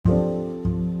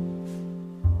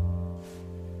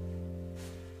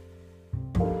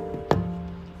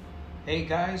Hey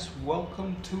guys,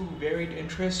 welcome to Varied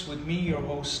Interests with me, your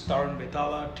host Tarun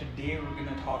Betala. Today we're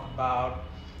going to talk about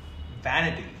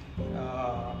vanity.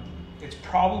 It's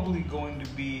probably going to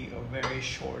be a very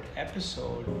short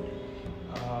episode,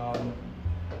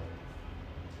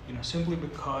 simply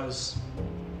because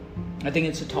I think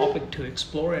it's a topic to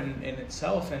explore in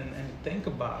itself and think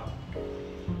about.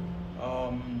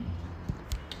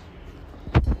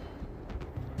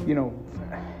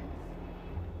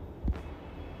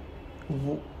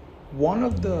 One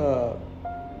of the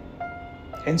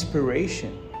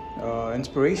inspirations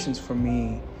for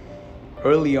me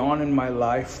early on in my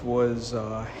life was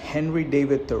Henry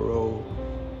David Thoreau,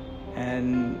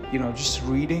 and just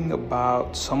reading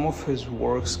about some of his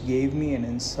works gave me an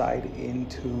insight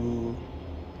into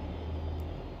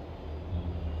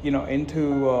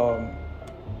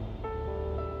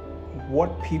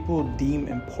what people deem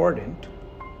important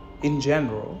in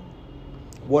general,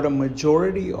 what a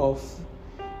majority of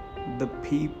the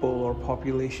people or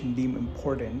population deem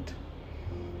important,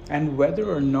 and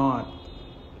whether or not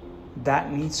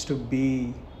that needs to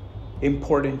be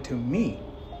important to me,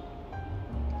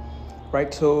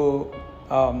 right? So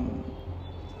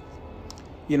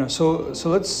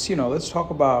let's talk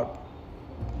about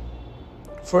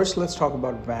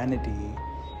vanity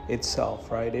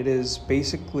itself, right? It is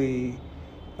basically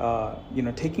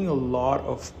taking a lot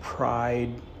of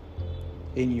pride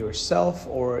in yourself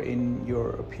or in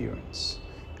your appearance.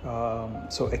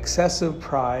 So excessive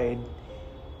pride,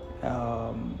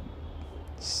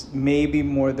 maybe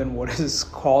more than what is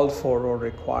called for or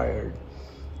required.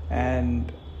 And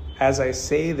as I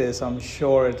say this, I'm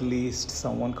sure at least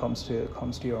someone comes to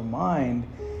your mind.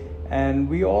 And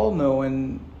we all know,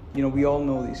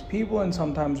 these people, and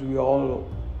sometimes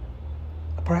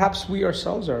perhaps we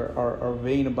ourselves are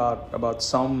vain about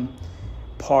some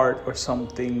part or some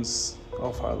things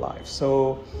of our life.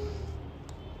 So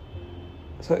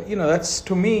that's,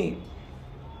 to me,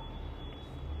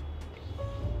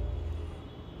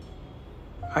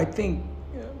 I think,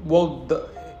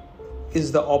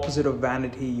 is the opposite of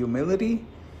vanity humility,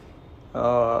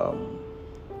 and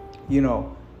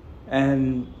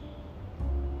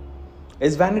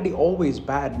is vanity always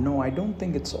bad? No, I don't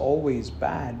think it's always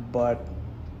bad, but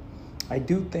I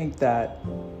do think that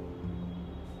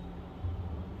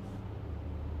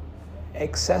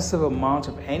excessive amounts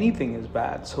of anything is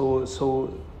bad. So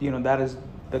that is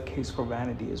the case for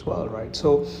vanity as well, right?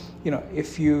 So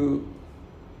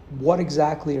what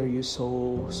exactly are you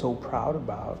so proud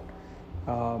about,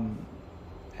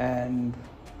 and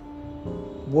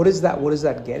what is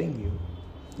that getting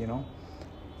you?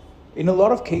 In a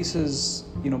lot of cases,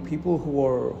 people who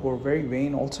are very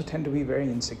vain also tend to be very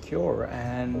insecure,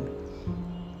 and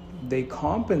they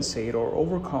compensate or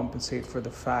overcompensate for the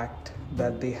fact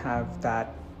that they have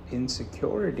that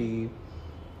insecurity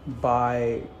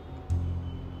by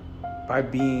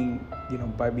being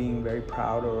very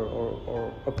proud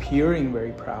or appearing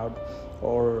very proud,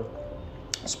 or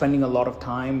spending a lot of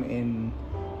time in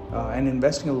and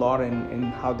investing a lot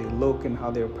in how they look and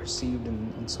how they're perceived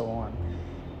and so on.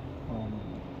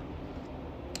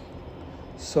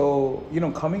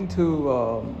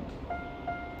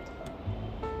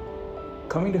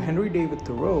 Coming to Henry David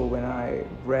Thoreau, when I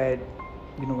read,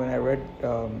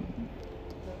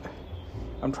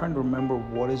 I'm trying to remember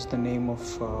what is the name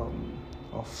of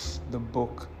the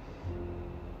book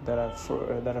that I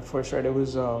first read. It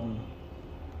was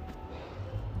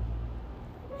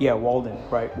Walden,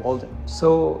 right? Walden.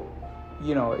 So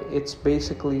it's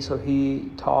basically, so he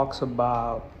talks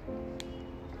about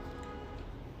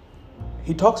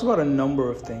a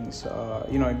number of things.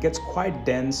 It gets quite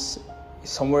dense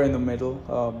somewhere in the middle,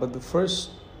 but the first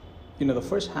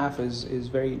half is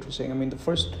very interesting. I mean,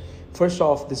 first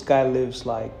off, this guy lives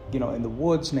in the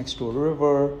woods next to a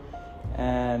river,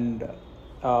 and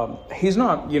he's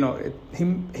not,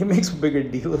 he makes a bigger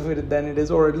deal of it than it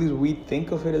is, or at least we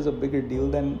think of it as a bigger deal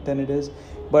than it is.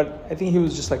 But I think he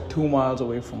was just 2 miles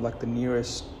away from the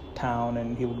nearest town,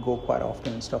 and he would go quite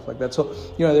often and stuff like that. So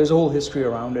there's a whole history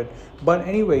around it. But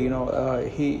anyway,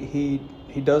 he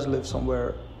does live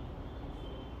somewhere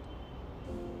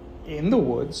in the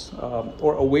woods,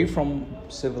 or away from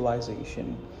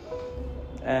civilization,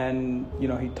 and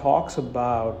he talks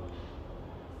about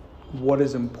what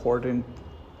is important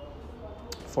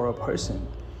for a person,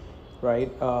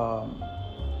 right? I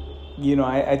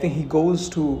think he goes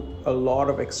to a lot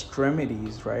of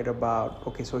extremities, right? About,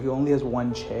 okay, so he only has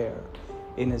one chair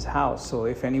in his house, so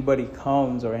if anybody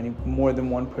comes or any more than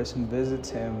one person visits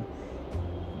him,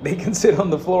 they can sit on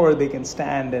the floor, they can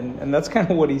stand, and that's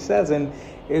kind of what he says, and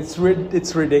it's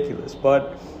ridiculous.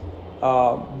 But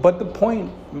But the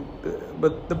point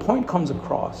comes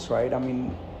across, right? I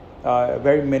mean, a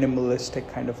very minimalistic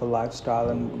kind of a lifestyle,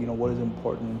 and what is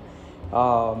important.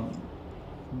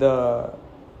 The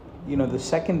the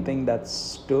second thing that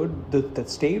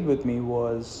stayed with me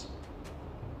was,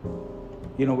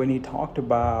 when he talked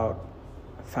about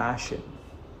fashion,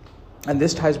 and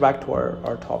this ties back to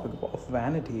our topic of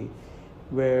vanity,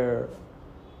 where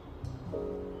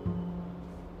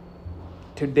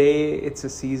today it's a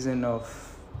season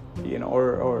of,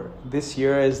 or this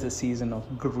year is the season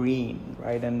of green,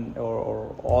 right? And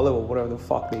or olive, or whatever the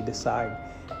fuck they decide,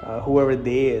 whoever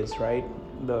they is, right?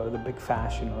 The big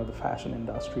fashion or the fashion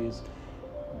industries,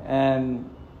 and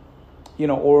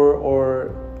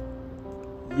or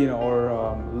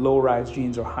low-rise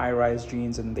jeans or high-rise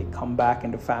jeans, and they come back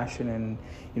into fashion, and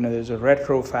there's a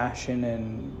retro fashion,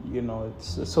 and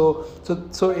it's so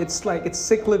it's like it's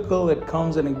cyclical. It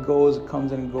comes and it goes. It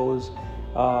comes and it goes,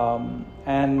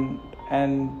 and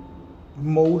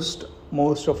most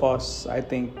of us, I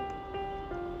think,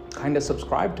 kind of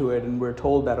subscribe to it, and we're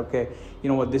told that, okay,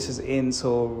 this is in,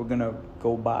 so we're gonna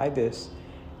go buy this,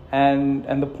 and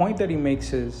the point that he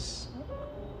makes is,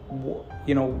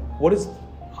 what is,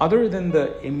 other than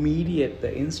the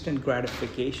instant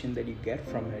gratification that you get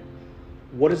from it,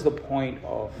 what is the point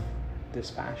of this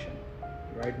fashion,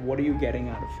 right? What are you getting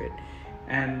out of it?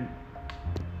 And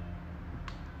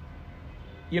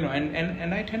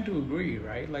and I tend to agree,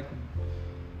 right? Like,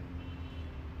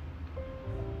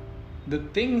 the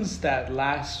things that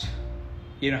last,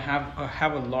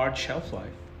 have a large shelf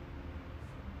life.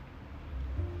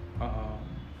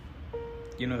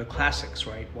 The classics,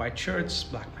 right? White shirts,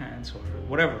 black pants, or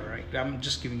whatever, right? I'm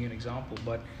just giving you an example,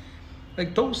 but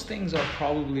like, those things are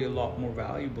probably a lot more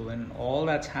valuable. And all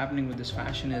that's happening with this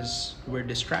fashion is we're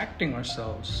distracting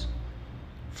ourselves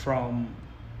from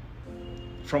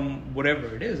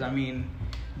whatever it is. I mean,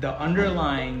 the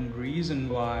underlying reason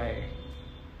why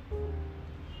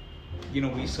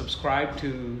we subscribe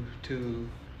to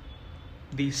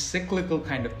these cyclical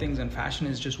kind of things, and fashion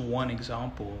is just one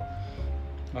example.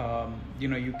 You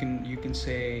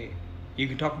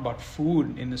can talk about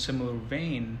food in a similar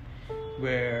vein,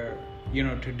 where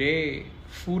today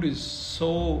food is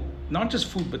so, not just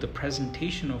food, but the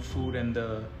presentation of food, and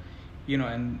the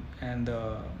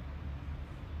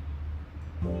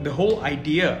the whole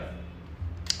idea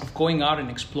of going out and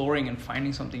exploring and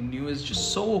finding something new is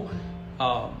just so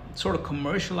sort of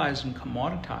commercialized and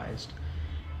commoditized.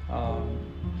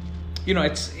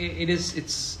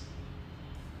 It's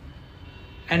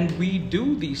and we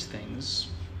do these things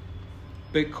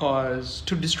because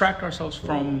to distract ourselves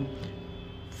from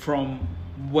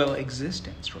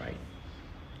existence, right?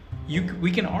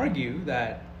 We can argue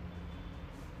that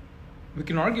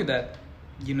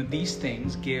these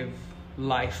things give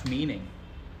life meaning,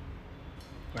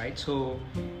 right? So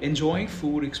enjoying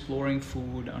food, exploring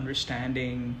food,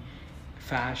 understanding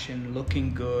fashion,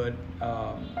 looking good,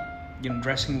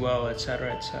 dressing well,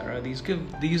 etc.,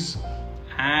 these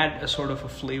add a sort of a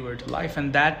flavor to life,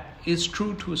 and that is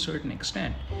true to a certain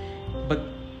extent. But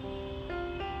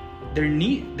there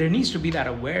needs to be that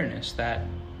awareness that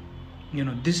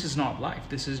this is not life.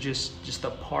 This is just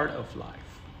a part of life.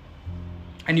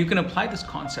 And you can apply this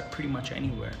concept pretty much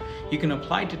anywhere. You can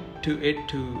apply it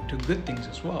to good things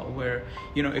as well, where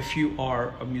if you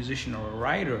are a musician or a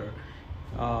writer,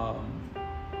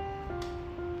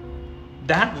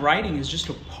 that writing is just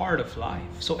a part of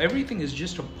life. So everything is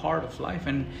just a part of life,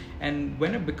 and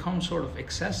when it becomes sort of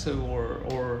excessive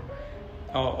or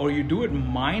you do it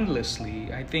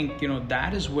mindlessly, I think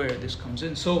that is where this comes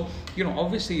in. So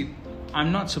obviously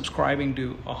I'm not subscribing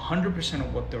to 100%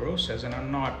 of what Thoreau says, and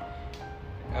I'm not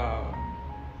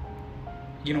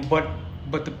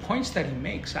but the points that he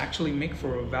makes actually make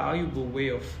for a valuable way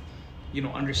of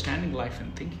understanding life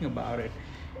and thinking about it.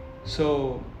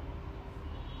 So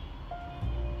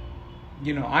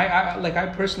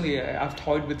I personally, I've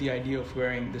toyed with the idea of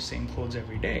wearing the same clothes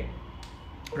every day,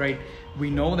 right? We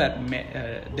know that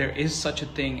there is such a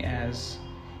thing as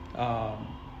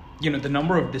the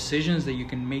number of decisions that you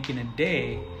can make in a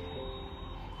day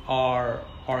are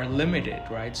limited,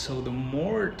 right? So the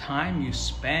more time you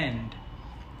spend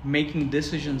making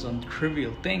decisions on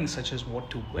trivial things such as what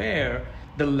to wear,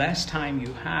 the less time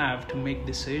you have to make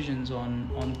decisions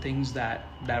on things that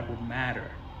would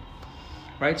matter,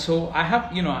 right? So I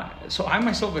have, so I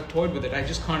myself have toyed with it. I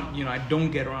just can't, I don't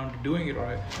get around to doing it, or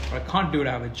I can't do it.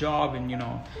 I have a job, and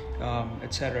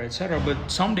et cetera.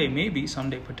 But someday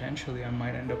potentially, I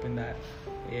might end up in that,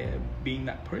 being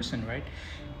that person, right?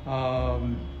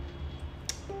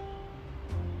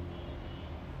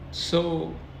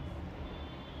 So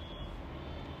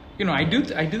I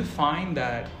do find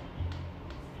that,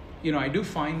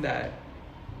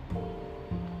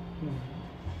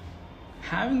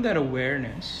 having that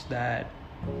awareness that,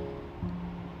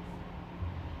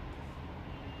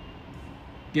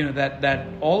 that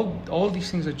all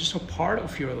these things are just a part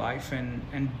of your life,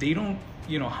 and they don't,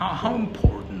 how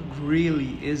important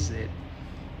really is it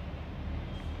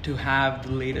to have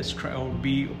the latest or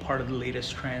be a part of the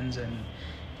latest trends, and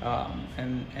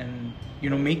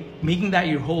making that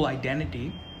your whole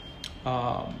identity.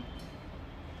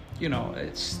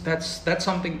 That's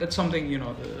something something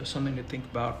to think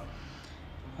about.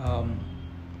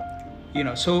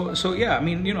 So yeah,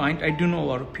 I do know a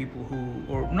lot of people who,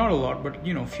 or not a lot, but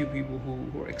a few people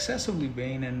who are excessively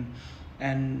vain,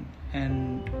 and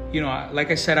like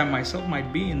I said, I myself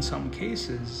might be in some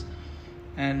cases,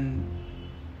 and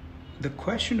the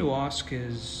question to ask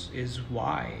is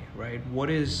why, right?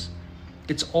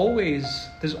 There's always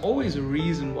a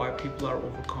reason why people are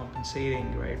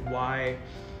overcompensating, right? Why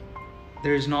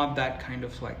there's not that kind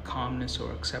of like calmness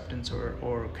or acceptance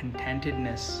or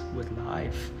contentedness with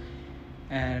life.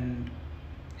 And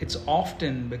it's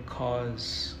often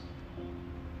because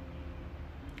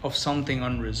of something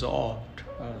unresolved,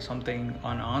 something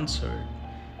unanswered,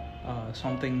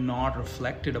 something not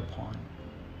reflected upon.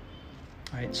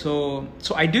 Right, so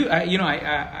I do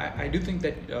think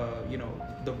that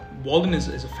the Walden is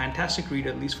a fantastic read,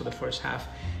 at least for the first half.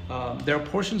 There are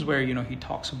portions where he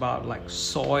talks about like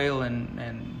soil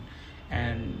and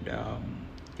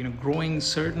growing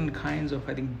certain kinds of,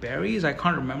 I think, berries. I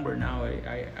can't remember now.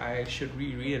 I should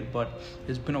reread it, but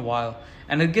it's been a while,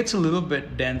 and it gets a little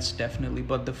bit dense, definitely.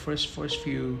 But the first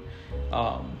few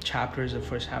chapters, the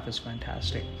first half is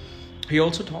fantastic. He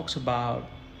also talks about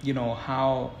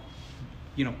how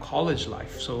college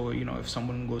life. So if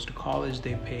someone goes to college,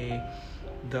 they pay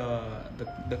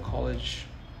the college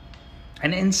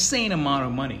an insane amount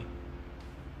of money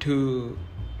to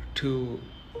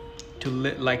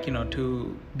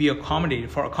be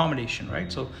accommodated, for accommodation,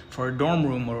 right? So for a dorm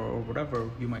room or whatever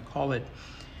you might call it,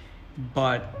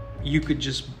 but you could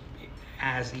just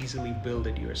as easily build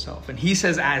it yourself. And he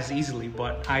says as easily,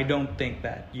 but I don't think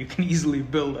that you can easily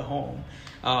build a home.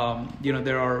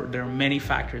 There are many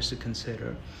factors to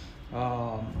consider,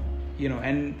 but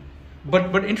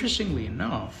interestingly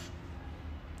enough,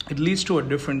 it leads to a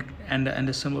different and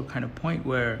a similar kind of point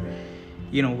where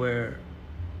where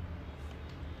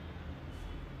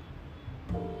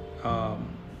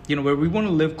we want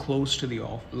to live close to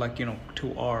to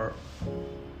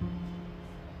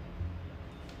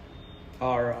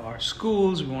our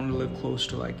schools. We want to live close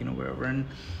to wherever, and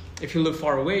if you live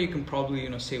far away, you can probably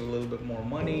save a little bit more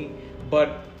money,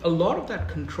 but a lot of that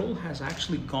control has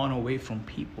actually gone away from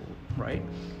people, right?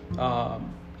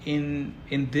 In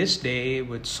this day,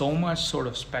 with so much sort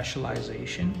of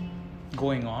specialization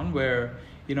going on, where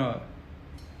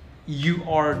you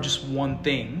are just one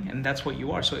thing, and that's what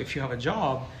you are. So if you have a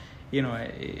job,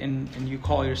 and you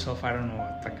call yourself, I don't know,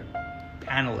 like an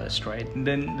analyst, right? And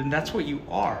then that's what you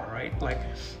are, right?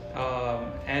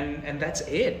 And that's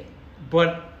it.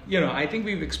 But I think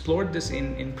we've explored this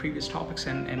in previous topics,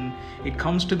 and it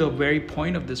comes to the very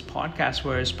point of this podcast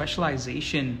where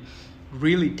specialization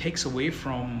really takes away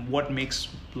from what makes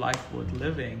life worth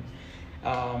living.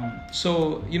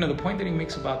 So the point that he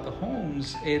makes about the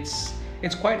homes, it's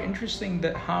quite interesting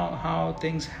that how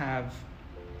things have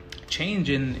changed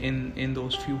in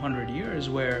those few hundred years,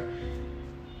 where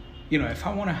if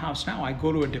I want a house now, I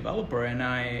go to a developer and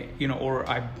I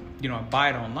buy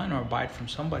it online, or I buy it from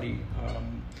somebody,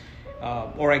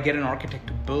 or I get an architect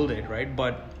to build it, right?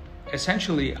 But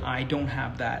essentially, I don't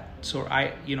have that. So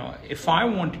if I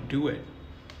want to do it,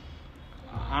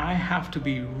 I have to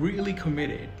be really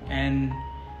committed and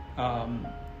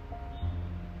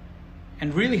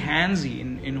really handsy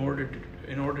in order to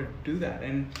do that.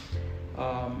 And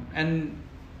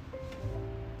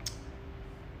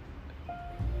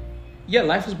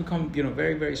life has become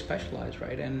very, very specialized,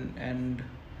 right? And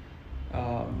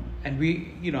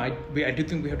we I do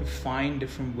think we have to find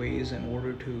different ways in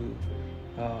order to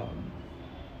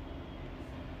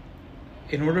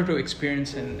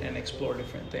experience and explore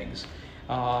different things.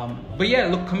 But yeah,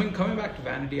 look, coming back to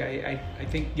Vanity, I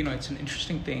think it's an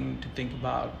interesting thing to think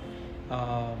about.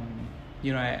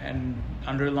 And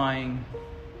underlying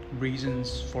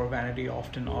reasons for vanity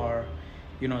often are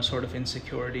sort of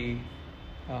insecurity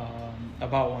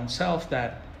about oneself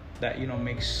that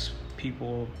makes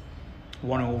people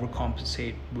want to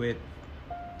overcompensate with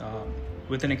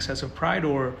an excessive pride,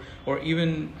 or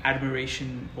even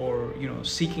admiration, or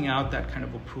seeking out that kind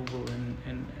of approval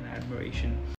and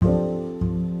admiration.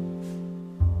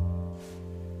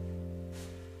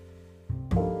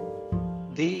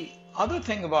 The other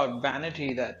thing about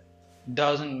vanity that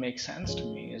doesn't make sense to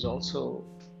me is also,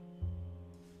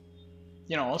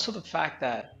 also the fact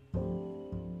that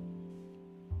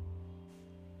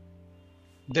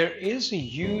there is a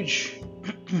huge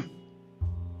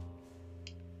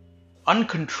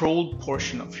uncontrolled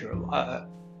portion of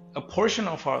a portion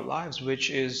of our lives which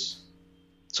is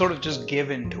sort of just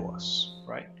given to us,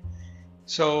 right?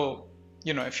 So,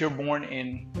 if you're born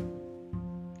in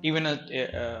even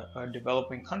a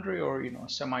developing country, or a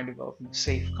semi-developing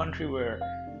safe country where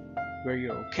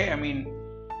you're okay, I mean,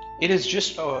 it is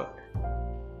just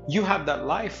you have that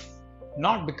life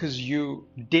not because you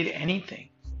did anything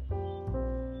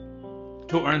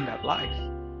to earn that life,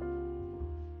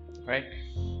 right?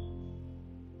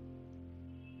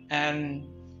 And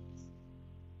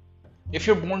if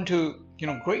you're born to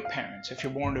great parents, if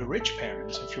you're born to rich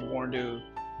parents, if you're born to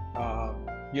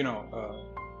you know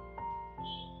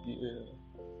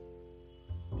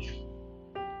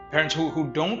parents who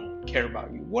don't care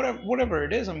about you, whatever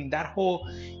it is, I mean, that whole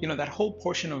that whole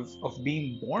portion of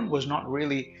being born was not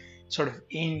really sort of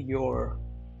in your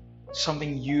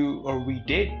something you or we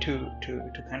did to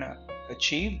kind of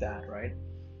achieve that, right?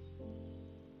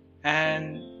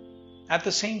 And at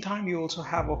the same time, you also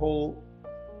have a whole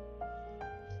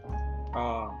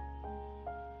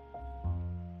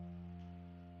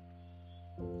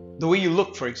the way you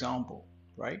look, for example,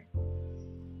 right?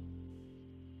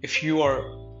 If you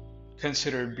are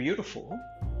considered beautiful,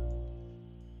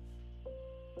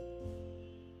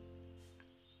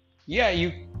 yeah,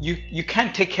 you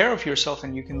can take care of yourself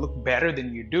and you can look better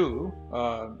than you do,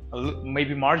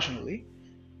 maybe marginally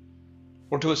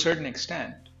or to a certain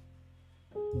extent.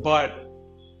 But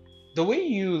the way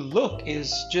you look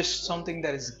is just something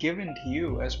that is given to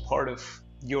you as part of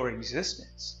your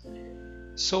existence.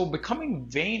 So becoming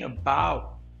vain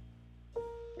about,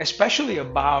 especially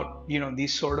about,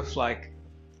 these sort of like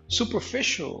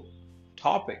superficial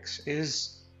topics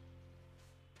is,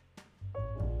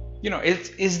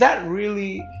 is that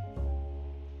really,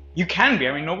 you can be,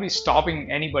 I mean, nobody's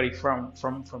stopping anybody from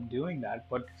doing that.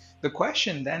 But the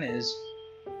question then is,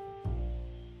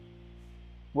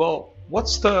 well,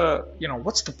 what's the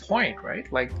point, right?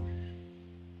 Like,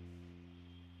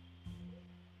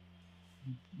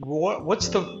 where's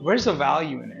the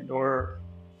value in it? Or,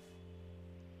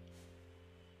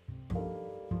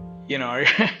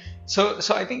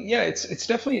 so I think, yeah, it's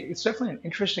definitely an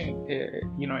interesting,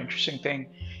 interesting thing.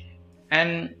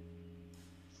 And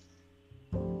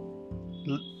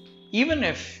even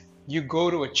if you go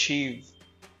to achieve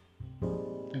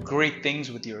great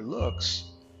things with your looks,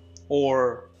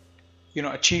 or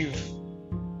achieve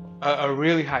a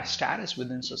really high status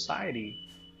within society,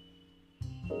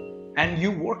 and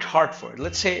you worked hard for it,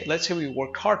 let's say we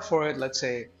worked hard for it, let's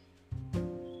say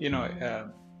there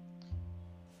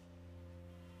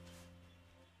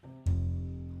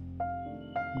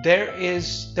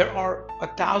are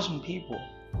 1,000 people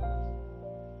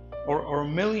or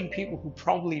 1,000,000 people who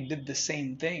probably did the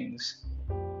same things,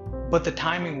 but the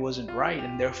timing wasn't right,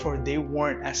 and therefore they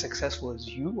weren't as successful as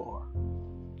you are,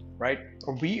 right?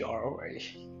 Or we are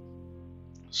already.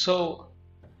 So,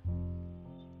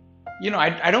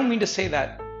 I don't mean to say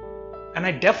that, and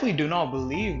I definitely do not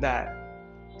believe that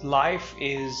life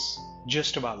is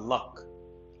just about luck,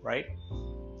 right?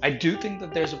 I do think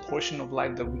that there's a portion of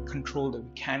life that we control, that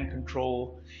we can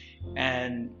control,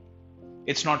 and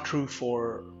it's not true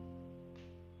for,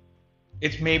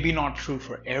 it's maybe not true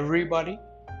for everybody,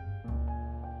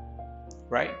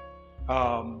 right?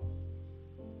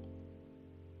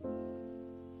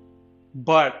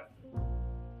 But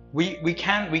we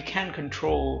can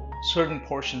control certain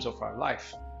portions of our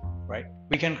life, right?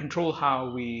 We can control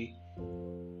how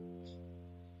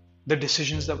the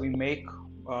decisions that we make,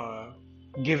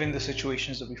 given the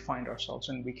situations that we find ourselves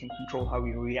in. We can control how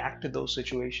we react to those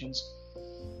situations.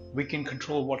 We can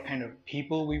control what kind of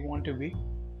people we want to be,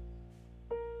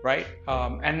 right?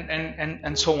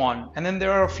 And so on. And then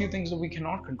there are a few things that we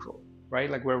cannot control, right?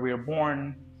 Like where we are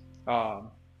born,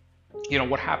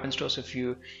 what happens to us if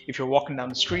you're walking down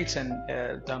the street and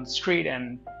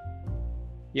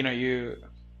you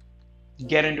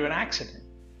get into an accident,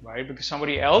 right? Because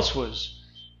somebody else was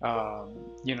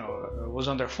was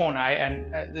on their phone.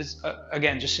 This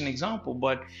again, just an example,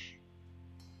 but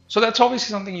so that's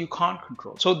obviously something you can't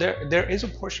control. So there is a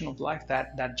portion of life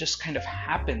that just kind of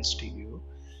happens to you,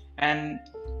 and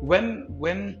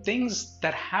when things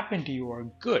that happen to you are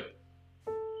good,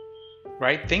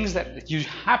 right? Things that you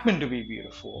happen to be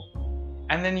beautiful,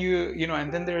 and then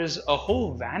and then there's a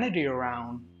whole vanity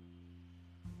around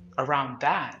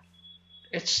that.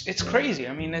 It's crazy.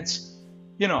 I mean, it's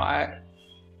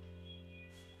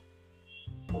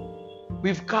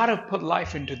we've got to put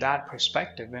life into that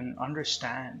perspective and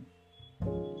understand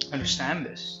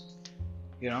this,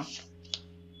 you know.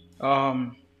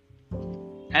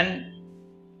 And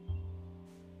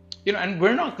and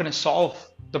we're not going to solve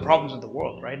the problems of the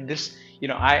world, right? This,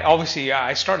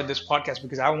 I started this podcast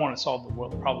because I want to solve the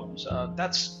world problems.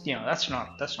 That's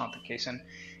not the case, and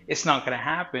it's not going to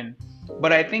happen.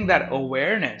 But I think that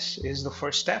awareness is the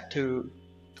first step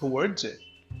towards it.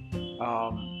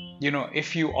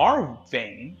 If you are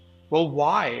vain, well,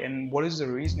 why, and what is the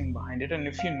reasoning behind it? And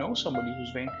if you know somebody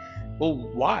who's vain, well,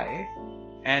 why,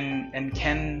 and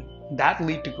can that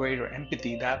lead to greater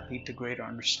empathy? That lead to greater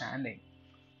understanding?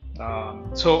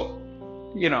 So,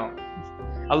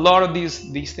 a lot of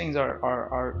these things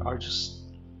are just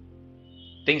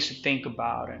things to think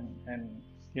about, and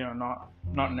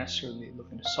not necessarily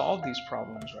looking to solve these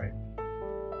problems, right?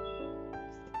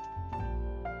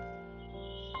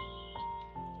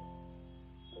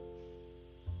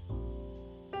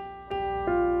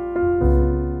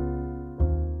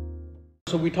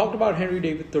 So we talked about Henry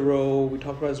David Thoreau. We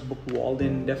talked about his book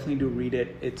Walden. Definitely do read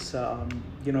it. It's at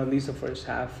least the first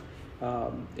half.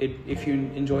 If you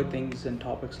enjoy things and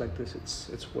topics like this,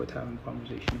 it's worth having a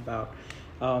conversation about.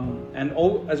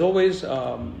 As always,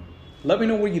 let me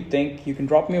know what you think. You can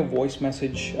drop me a voice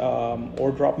message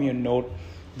or drop me a note.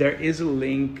 There is a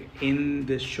link in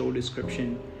this show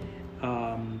description.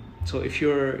 So if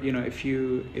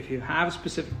you have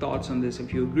specific thoughts on this,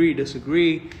 if you agree,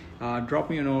 disagree, drop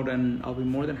me a note, and I'll be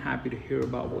more than happy to hear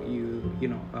about what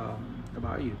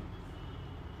about you.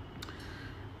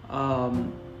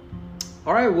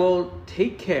 All right, well,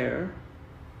 take care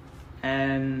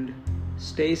and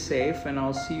stay safe, and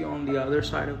I'll see you on the other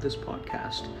side of this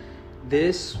podcast.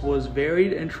 This was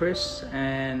Varied Interests,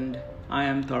 and I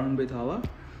am Tarun Betala,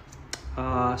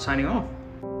 signing off.